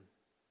around them.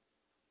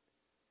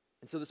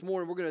 And so this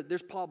morning,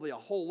 there's probably a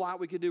whole lot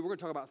we could do. We're going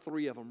to talk about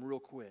 3 of them real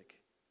quick.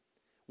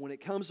 When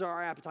it comes to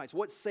our appetites,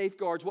 what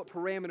safeguards, what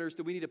parameters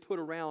do we need to put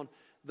around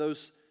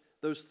those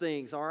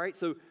things, all right?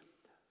 So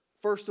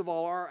first of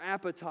all, our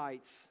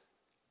appetites,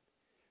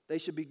 they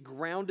should be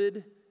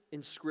grounded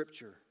in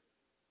Scripture.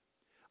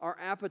 Our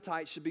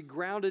appetites should be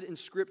grounded in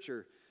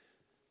Scripture.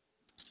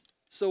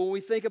 So when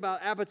we think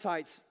about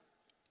appetites,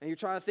 and you're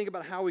trying to think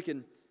about how we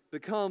can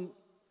become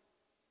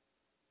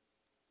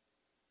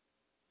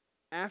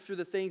after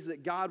the things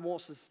that God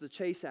wants us to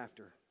chase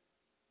after,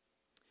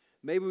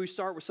 maybe we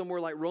start with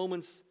somewhere like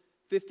Romans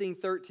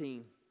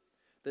 15:13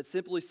 that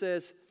simply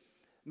says,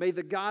 may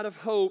the God of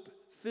hope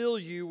fill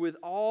you with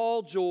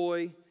all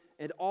joy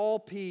and all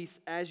peace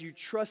as you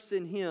trust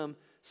in him,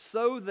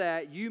 so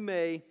that you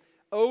may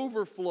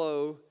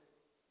overflow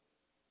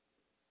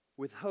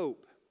with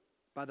hope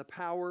by the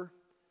power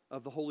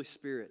of the Holy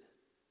Spirit.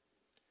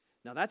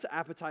 Now that's an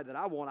appetite that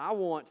I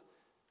want.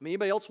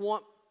 Anybody else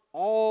want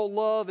all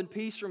love and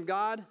peace from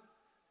God?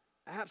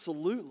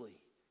 Absolutely.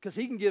 Because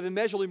he can give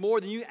immeasurably more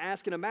than you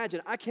ask and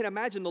imagine. I can't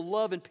imagine the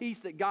love and peace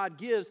that God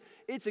gives.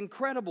 It's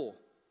incredible.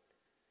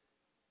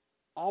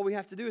 All we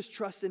have to do is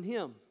trust in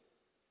him.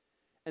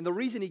 And the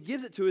reason he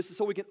gives it to us is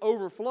so we can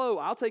overflow.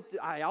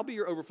 I'll be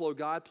your overflow,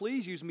 God.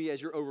 Please use me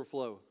as your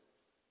overflow.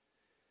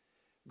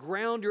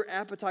 Ground your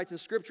appetites in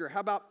Scripture. How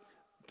about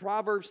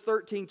Proverbs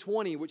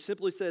 13:20, which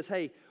simply says,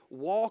 hey,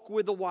 walk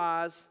with the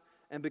wise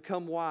and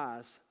become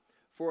wise.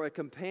 For the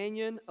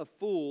companion of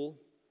fools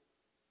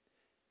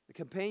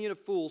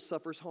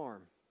suffers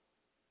harm.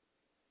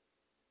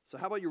 So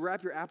how about you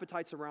wrap your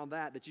appetites around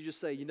that you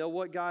just say, you know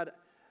what, God,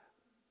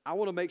 I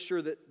want to make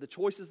sure that the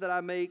choices that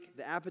I make,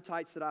 the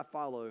appetites that I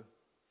follow,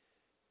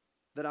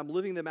 that I'm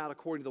living them out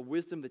according to the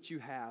wisdom that you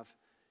have.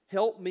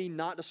 Help me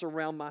not to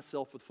surround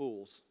myself with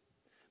fools.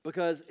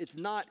 Because it's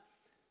not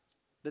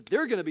that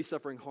they're going to be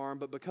suffering harm,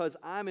 but because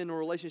I'm in a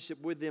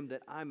relationship with them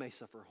that I may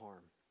suffer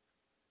harm.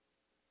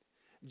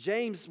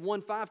 James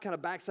 1:5 kind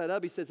of backs that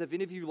up. He says, if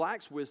any of you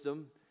lacks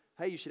wisdom,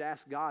 hey, you should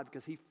ask God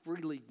because he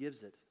freely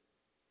gives it.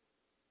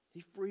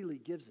 He freely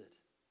gives it.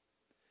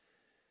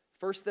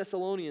 1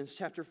 Thessalonians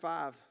chapter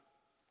 5,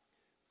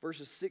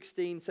 verses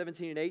 16,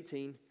 17, and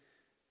 18,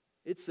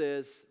 it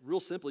says, real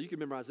simple, you can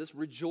memorize this,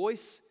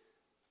 rejoice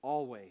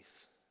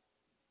always.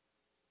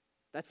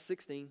 That's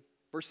 16.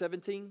 Verse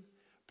 17,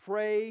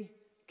 pray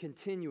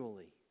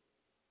continually.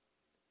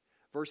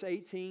 Verse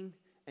 18,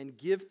 and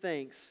give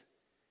thanks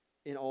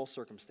in all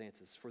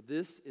circumstances, for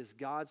this is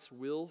God's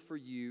will for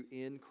you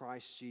in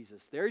Christ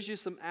Jesus. There's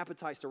just some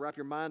appetites to wrap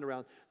your mind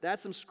around.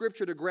 That's some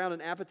scripture to ground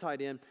an appetite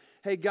in.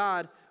 Hey,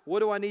 God, what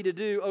do I need to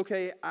do?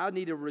 Okay, I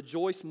need to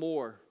rejoice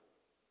more.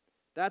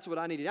 That's what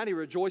I need. I need to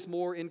rejoice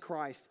more in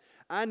Christ.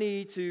 I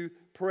need to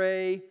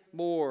pray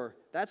more.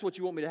 That's what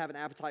you want me to have an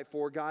appetite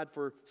for, God,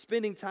 for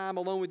spending time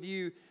alone with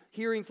you,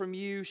 hearing from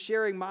you,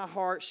 sharing my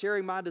heart,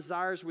 sharing my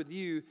desires with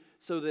you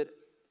so that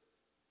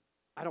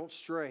I don't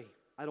stray.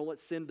 I don't let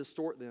sin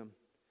distort them.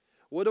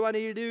 What do I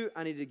need to do?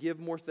 I need to give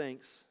more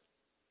thanks.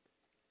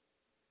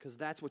 Because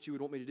that's what you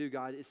would want me to do,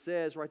 God. It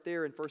says right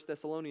there in 1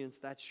 Thessalonians,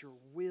 that's your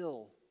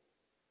will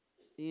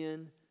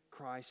in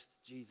Christ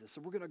Jesus.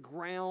 So we're going to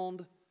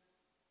ground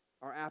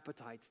our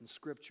appetites in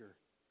Scripture.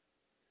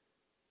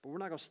 But we're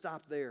not going to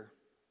stop there.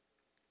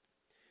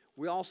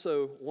 We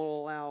also want to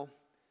allow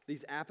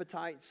these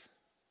appetites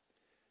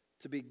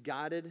to be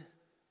guided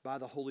by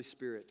the Holy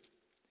Spirit.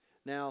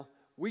 Now,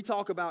 we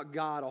talk about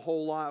God a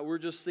whole lot. We were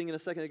just singing a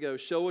second ago,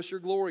 show us your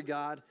glory,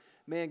 God.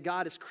 Man,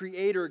 God is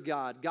creator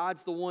God.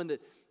 God's the one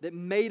that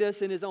made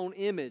us in his own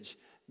image.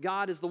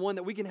 God is the one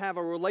that we can have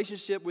a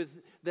relationship with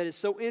that is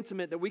so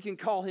intimate that we can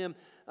call him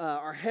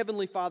our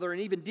heavenly Father.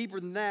 And even deeper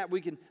than that,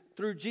 we can,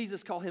 through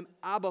Jesus, call him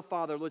Abba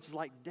Father, which is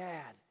like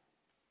Dad.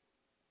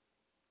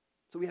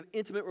 So we have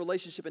intimate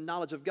relationship and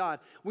knowledge of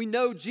God. We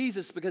know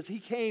Jesus because he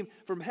came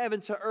from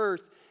heaven to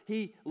earth.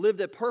 He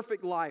lived a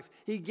perfect life.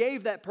 He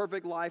gave that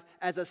perfect life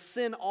as a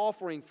sin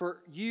offering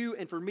for you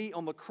and for me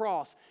on the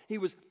cross. He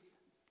was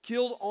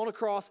killed on a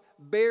cross,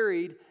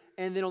 buried,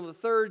 and then on the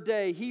third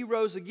day, he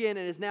rose again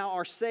and is now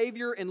our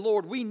Savior and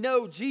Lord. We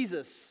know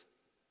Jesus.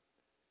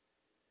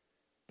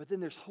 But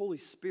then there's Holy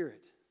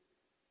Spirit.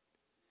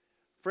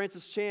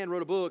 Francis Chan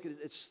wrote a book.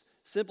 It's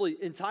simply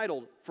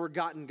entitled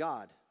Forgotten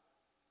God.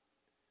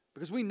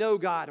 Because we know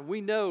God and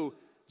we know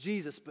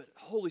Jesus, but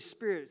Holy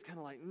Spirit, it's kind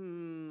of like,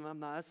 I'm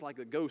not, that's like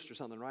a ghost or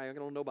something, right? I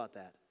don't know about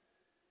that.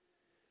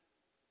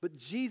 But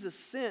Jesus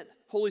sent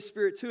Holy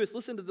Spirit to us.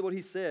 Listen to what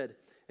he said.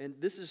 And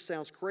this just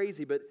sounds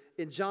crazy, but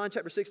in John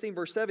chapter 16,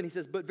 verse 7, he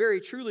says, but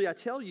very truly I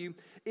tell you,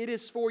 it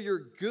is for your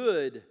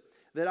good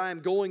that I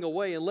am going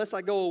away. Unless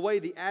I go away,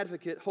 the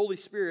advocate, Holy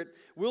Spirit,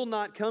 will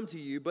not come to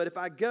you. But if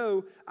I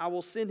go, I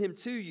will send him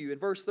to you. In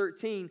verse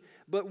 13,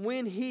 but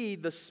when he,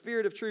 the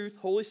Spirit of truth,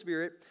 Holy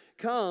Spirit,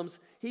 comes,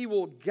 he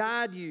will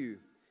guide you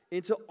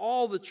into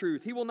all the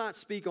truth. He will not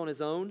speak on his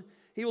own.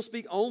 He will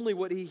speak only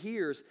what he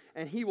hears,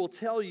 and he will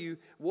tell you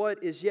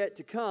what is yet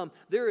to come.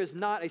 There is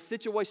not a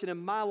situation in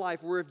my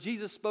life where if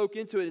Jesus spoke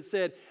into it and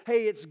said,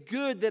 hey, it's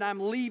good that I'm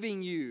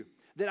leaving you,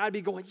 that I'd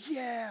be going,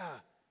 yeah.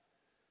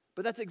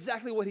 But that's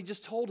exactly what he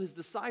just told his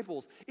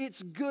disciples.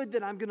 It's good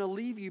that I'm going to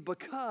leave you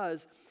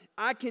because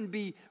I can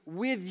be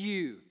with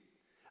you.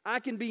 I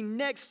can be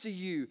next to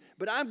you,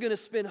 but I'm going to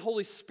spend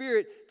Holy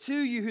Spirit to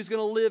you who's going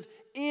to live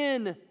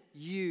in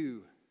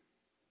you.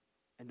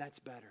 And that's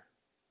better.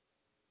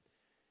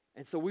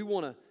 And so we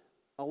want to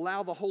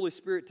allow the Holy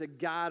Spirit to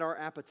guide our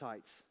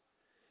appetites.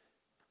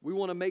 We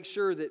want to make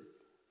sure that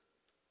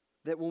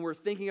when we're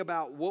thinking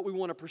about what we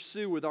want to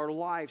pursue with our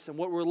lives and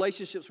what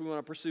relationships we want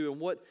to pursue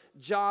and what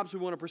jobs we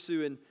want to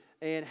pursue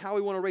and how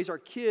we want to raise our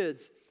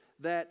kids,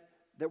 that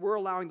we're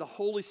allowing the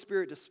Holy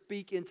Spirit to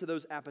speak into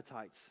those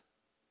appetites.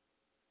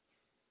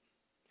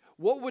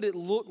 What would it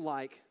look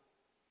like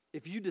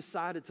if you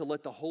decided to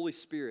let the Holy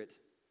Spirit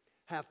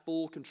have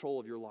full control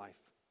of your life?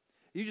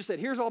 You just said,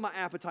 here's all my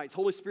appetites.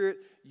 Holy Spirit,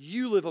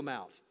 you live them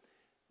out.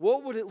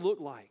 What would it look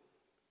like?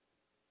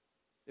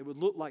 It would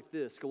look like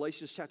this.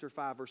 Galatians chapter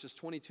 5, verses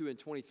 22 and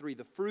 23.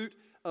 The fruit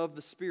of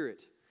the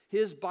Spirit,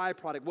 his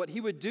byproduct, what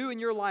he would do in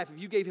your life if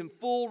you gave him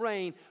full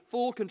reign,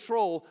 full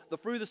control. The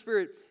fruit of the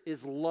Spirit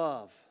is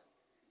love,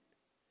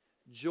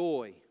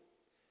 joy,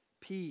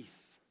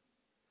 peace,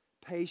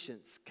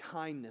 patience,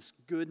 kindness,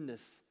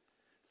 goodness,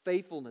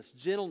 faithfulness,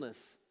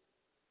 gentleness,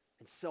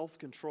 and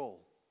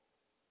self-control.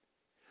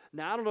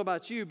 Now, I don't know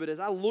about you, but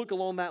as I look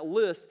along that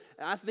list,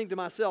 I think to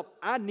myself,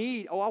 I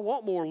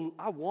want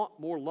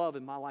more love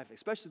in my life,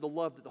 especially the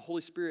love that the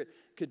Holy Spirit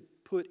could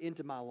put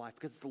into my life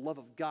because it's the love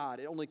of God.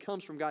 It only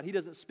comes from God. He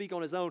doesn't speak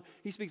on his own.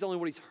 He speaks only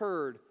what he's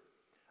heard.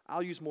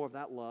 I'll use more of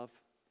that love.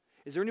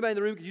 Is there anybody in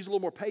the room who could use a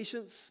little more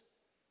patience?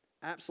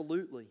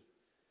 Absolutely.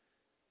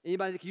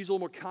 Anybody that could use a little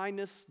more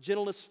kindness,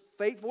 gentleness,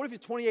 faith? What if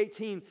it's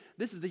 2018,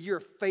 this is the year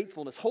of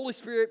faithfulness? Holy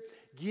Spirit,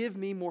 give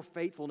me more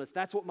faithfulness.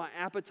 That's what my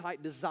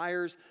appetite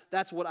desires.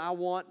 That's what I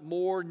want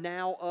more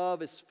now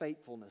of is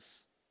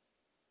faithfulness.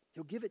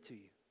 He'll give it to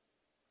you.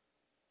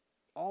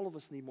 All of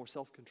us need more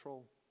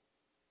self-control.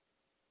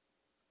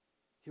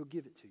 He'll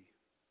give it to you.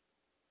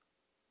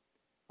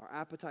 Our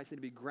appetites need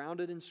to be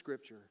grounded in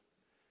Scripture.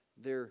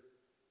 They're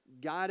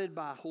guided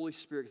by Holy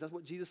Spirit, because that's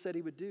what Jesus said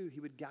He would do. He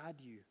would guide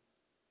you.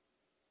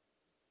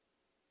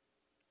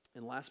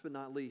 And last but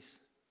not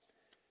least,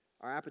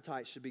 our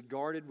appetites should be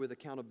guarded with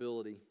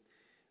accountability.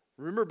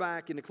 Remember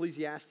back in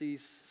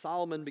Ecclesiastes,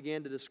 Solomon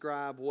began to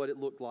describe what it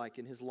looked like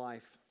in his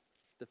life,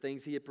 the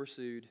things he had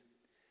pursued.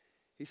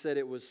 He said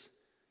it was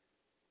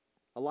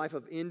a life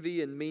of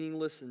envy and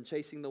meaningless and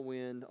chasing the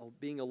wind, of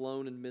being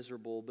alone and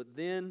miserable. But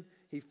then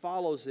he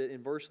follows it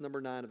in verse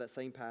number 9 of that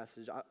same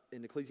passage,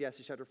 in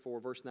Ecclesiastes chapter 4,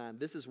 verse 9.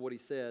 This is what he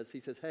says. He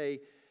says, hey,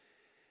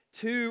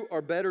 2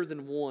 are better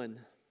than 1,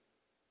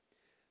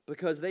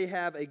 because they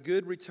have a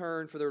good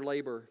return for their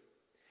labor.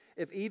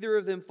 If either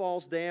of them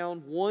falls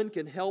down, one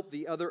can help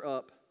the other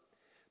up.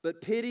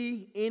 But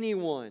pity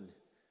anyone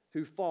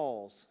who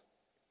falls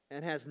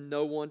and has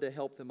no one to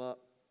help them up.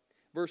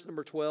 Verse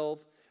number 12,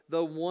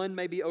 though one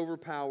may be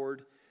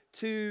overpowered,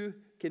 2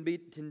 can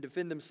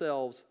defend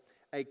themselves.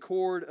 A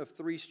cord of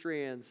 3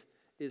 strands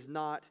is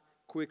not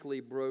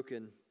quickly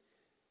broken.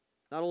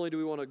 Not only do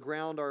we want to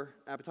ground our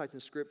appetites in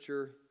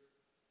Scripture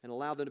and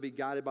allow them to be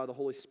guided by the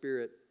Holy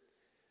Spirit,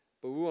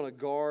 but we want to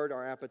guard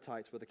our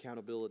appetites with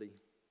accountability.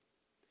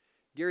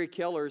 Gary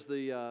Keller is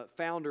the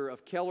founder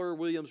of Keller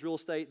Williams Real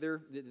Estate.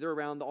 They're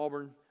around the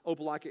Auburn,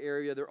 Opelika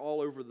area. They're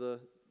all over the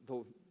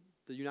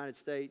United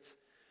States.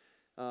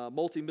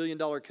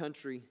 Multi-million-dollar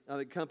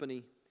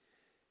company.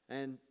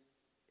 And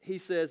he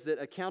says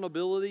that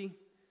accountability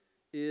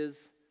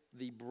is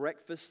the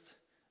breakfast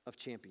of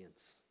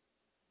champions.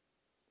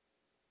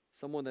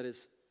 Someone that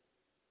has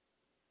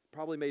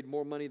probably made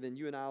more money than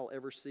you and I will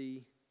ever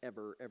see,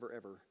 ever.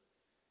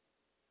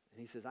 And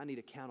he says, I need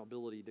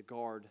accountability to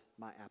guard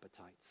my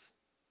appetites.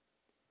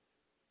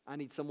 I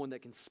need someone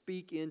that can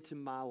speak into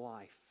my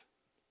life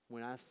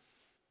when I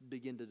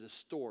begin to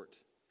distort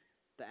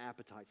the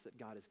appetites that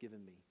God has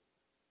given me.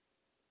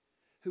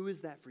 Who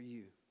is that for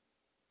you?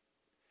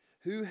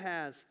 Who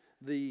has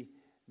the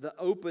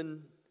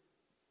open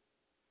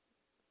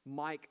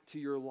mic to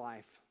your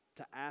life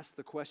to ask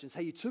the questions?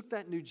 Hey, you took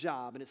that new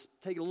job and it's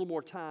taking a little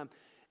more time.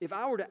 If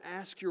I were to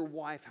ask your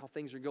wife how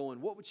things are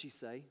going, what would she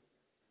say?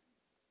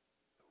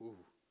 Ooh.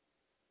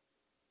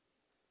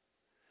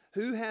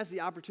 Who has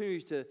the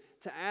opportunity to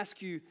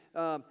ask you,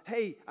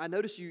 hey, I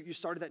noticed you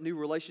started that new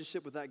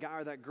relationship with that guy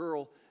or that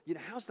girl. You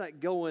know, how's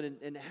that going?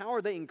 And how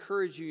are they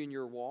encouraging you in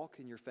your walk,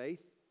 in your faith?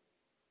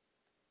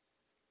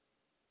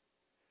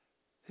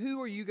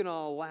 Who are you going to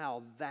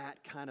allow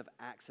that kind of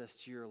access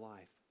to your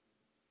life?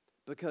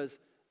 Because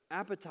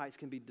appetites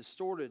can be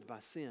distorted by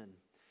sin.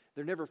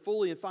 They're never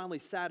fully and finally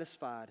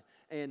satisfied.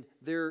 And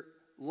their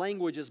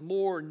language is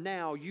more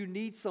now. You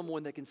need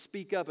someone that can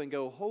speak up and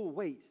go, oh,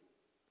 wait.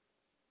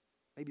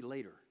 Maybe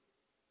later.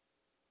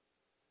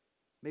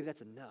 Maybe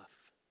that's enough.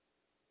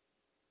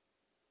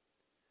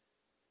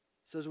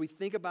 So as we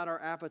think about our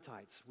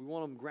appetites, we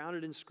want them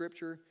grounded in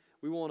Scripture.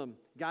 We want them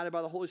guided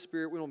by the Holy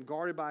Spirit. We want them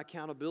guarded by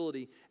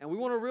accountability. And we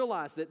want to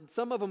realize that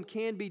some of them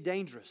can be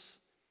dangerous,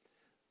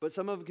 but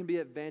some of them can be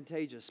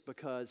advantageous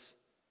because,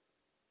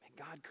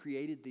 man, God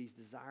created these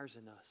desires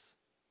in us.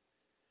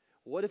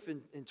 What if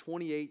in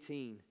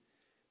 2018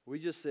 we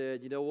just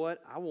said, you know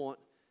what, I want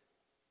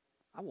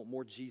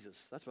more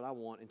Jesus. That's what I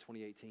want in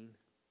 2018.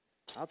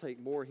 I'll take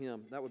more of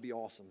Him. That would be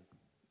awesome.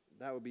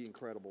 That would be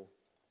incredible.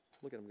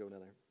 Look at him going down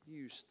there.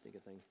 You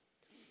stinking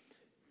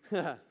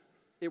thing.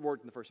 It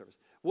worked in the first service.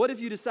 What if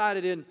you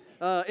decided in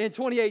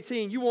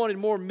 2018 you wanted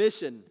more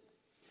mission?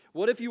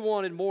 What if you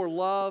wanted more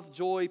love,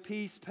 joy,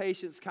 peace,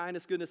 patience,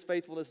 kindness, goodness,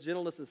 faithfulness,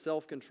 gentleness, and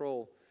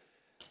self-control?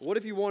 What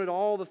if you wanted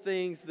all the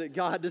things that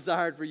God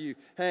desired for you?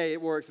 Hey,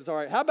 it works. It's all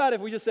right. How about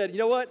if we just said, you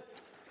know what?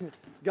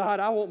 God,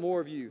 I want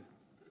more of you.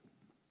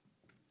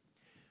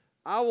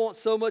 I want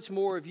so much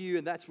more of you,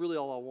 and that's really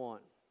all I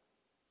want.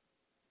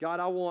 God,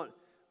 I want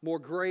more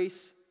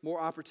grace,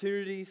 more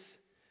opportunities,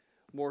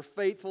 more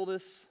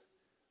faithfulness,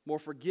 more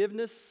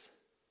forgiveness,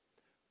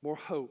 more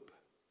hope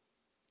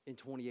in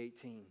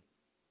 2018.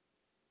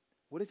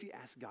 What if you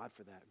ask God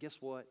for that? Guess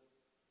what?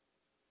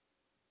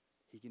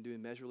 He can do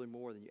immeasurably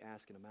more than you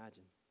ask and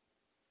imagine.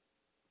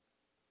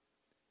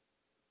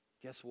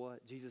 Guess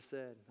what? Jesus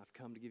said, I've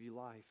come to give you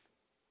life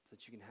so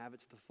that you can have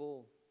it to the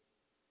full.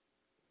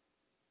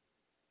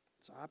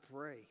 So I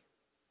pray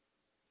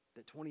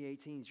that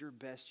 2018 is your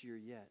best year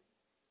yet.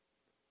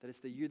 That it's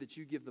the year that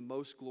you give the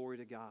most glory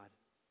to God.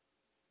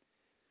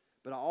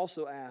 But I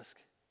also ask,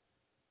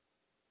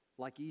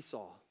 like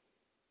Esau,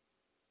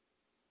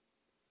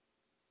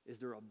 is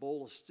there a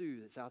bowl of stew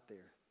that's out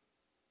there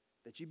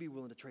that you'd be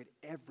willing to trade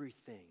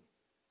everything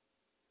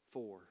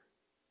for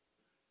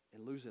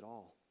and lose it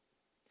all?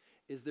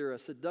 Is there a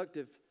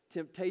seductive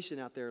temptation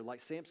out there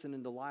like Samson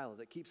and Delilah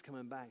that keeps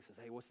coming back and says,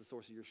 hey, what's the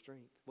source of your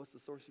strength? What's the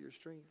source of your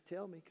strength?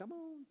 Tell me, come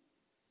on.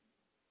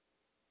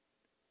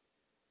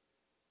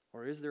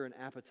 Or is there an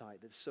appetite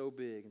that's so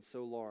big and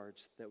so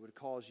large that would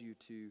cause you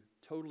to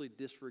totally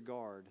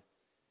disregard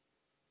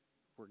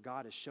where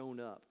God has shown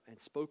up and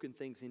spoken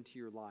things into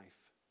your life?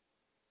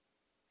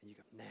 And you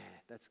go, nah,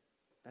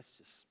 that's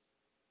just,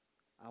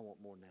 I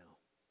want more now.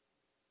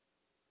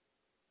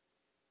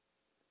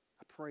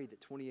 pray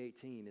that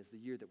 2018 is the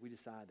year that we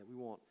decide that we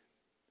want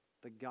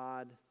the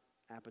God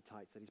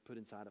appetites that He's put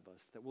inside of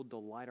us, that we'll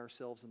delight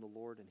ourselves in the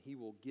Lord and He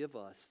will give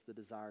us the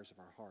desires of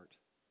our heart.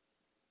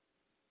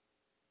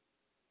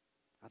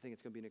 I think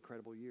it's going to be an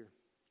incredible year.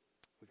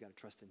 We've got to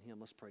trust in Him.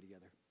 Let's pray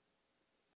together.